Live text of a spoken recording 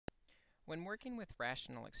When working with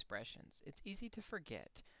rational expressions, it's easy to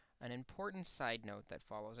forget an important side note that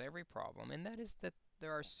follows every problem, and that is that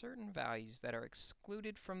there are certain values that are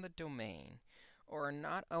excluded from the domain or are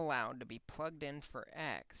not allowed to be plugged in for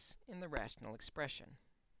x in the rational expression.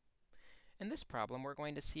 In this problem, we're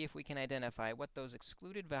going to see if we can identify what those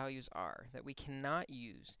excluded values are that we cannot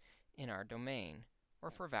use in our domain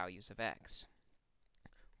or for values of x.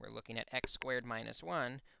 We're looking at x squared minus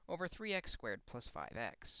 1 over 3x squared plus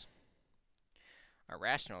 5x. Our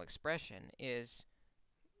rational expression is,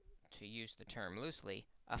 to use the term loosely,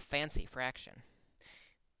 a fancy fraction.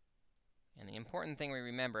 And the important thing we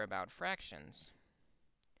remember about fractions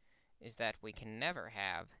is that we can never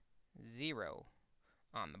have 0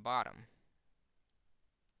 on the bottom.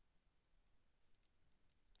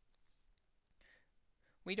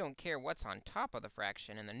 We don't care what's on top of the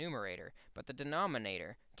fraction in the numerator, but the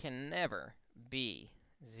denominator can never be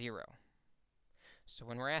 0. So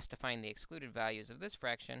when we're asked to find the excluded values of this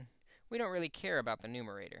fraction, we don't really care about the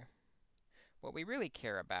numerator. What we really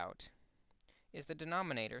care about is the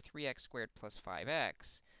denominator, 3x squared plus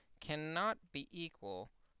 5x, cannot be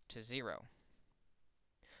equal to 0.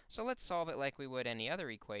 So let's solve it like we would any other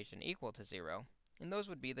equation equal to 0, and those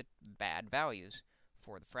would be the bad values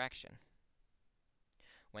for the fraction.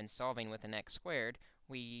 When solving with an x squared,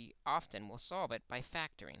 we often will solve it by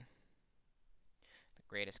factoring. The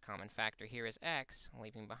greatest common factor here is x,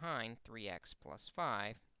 leaving behind 3x plus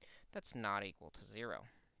 5. That's not equal to 0.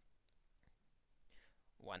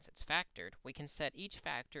 Once it's factored, we can set each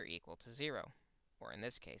factor equal to 0, or in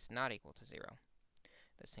this case, not equal to 0.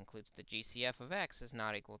 This includes the GCF of x is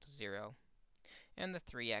not equal to 0, and the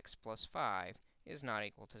 3x plus 5 is not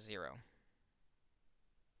equal to 0.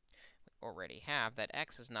 We already have that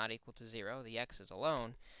x is not equal to 0, the x is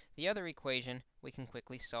alone. The other equation we can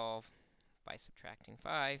quickly solve by subtracting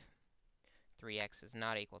 5. 3x is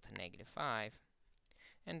not equal to negative 5,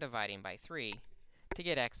 and dividing by 3 to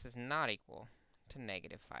get x is not equal to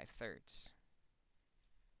negative 5/3.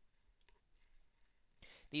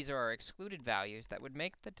 These are our excluded values that would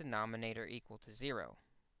make the denominator equal to 0.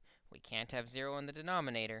 We can't have 0 in the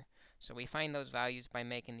denominator, so we find those values by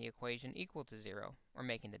making the equation equal to 0, or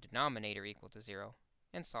making the denominator equal to 0,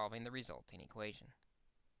 and solving the resulting equation.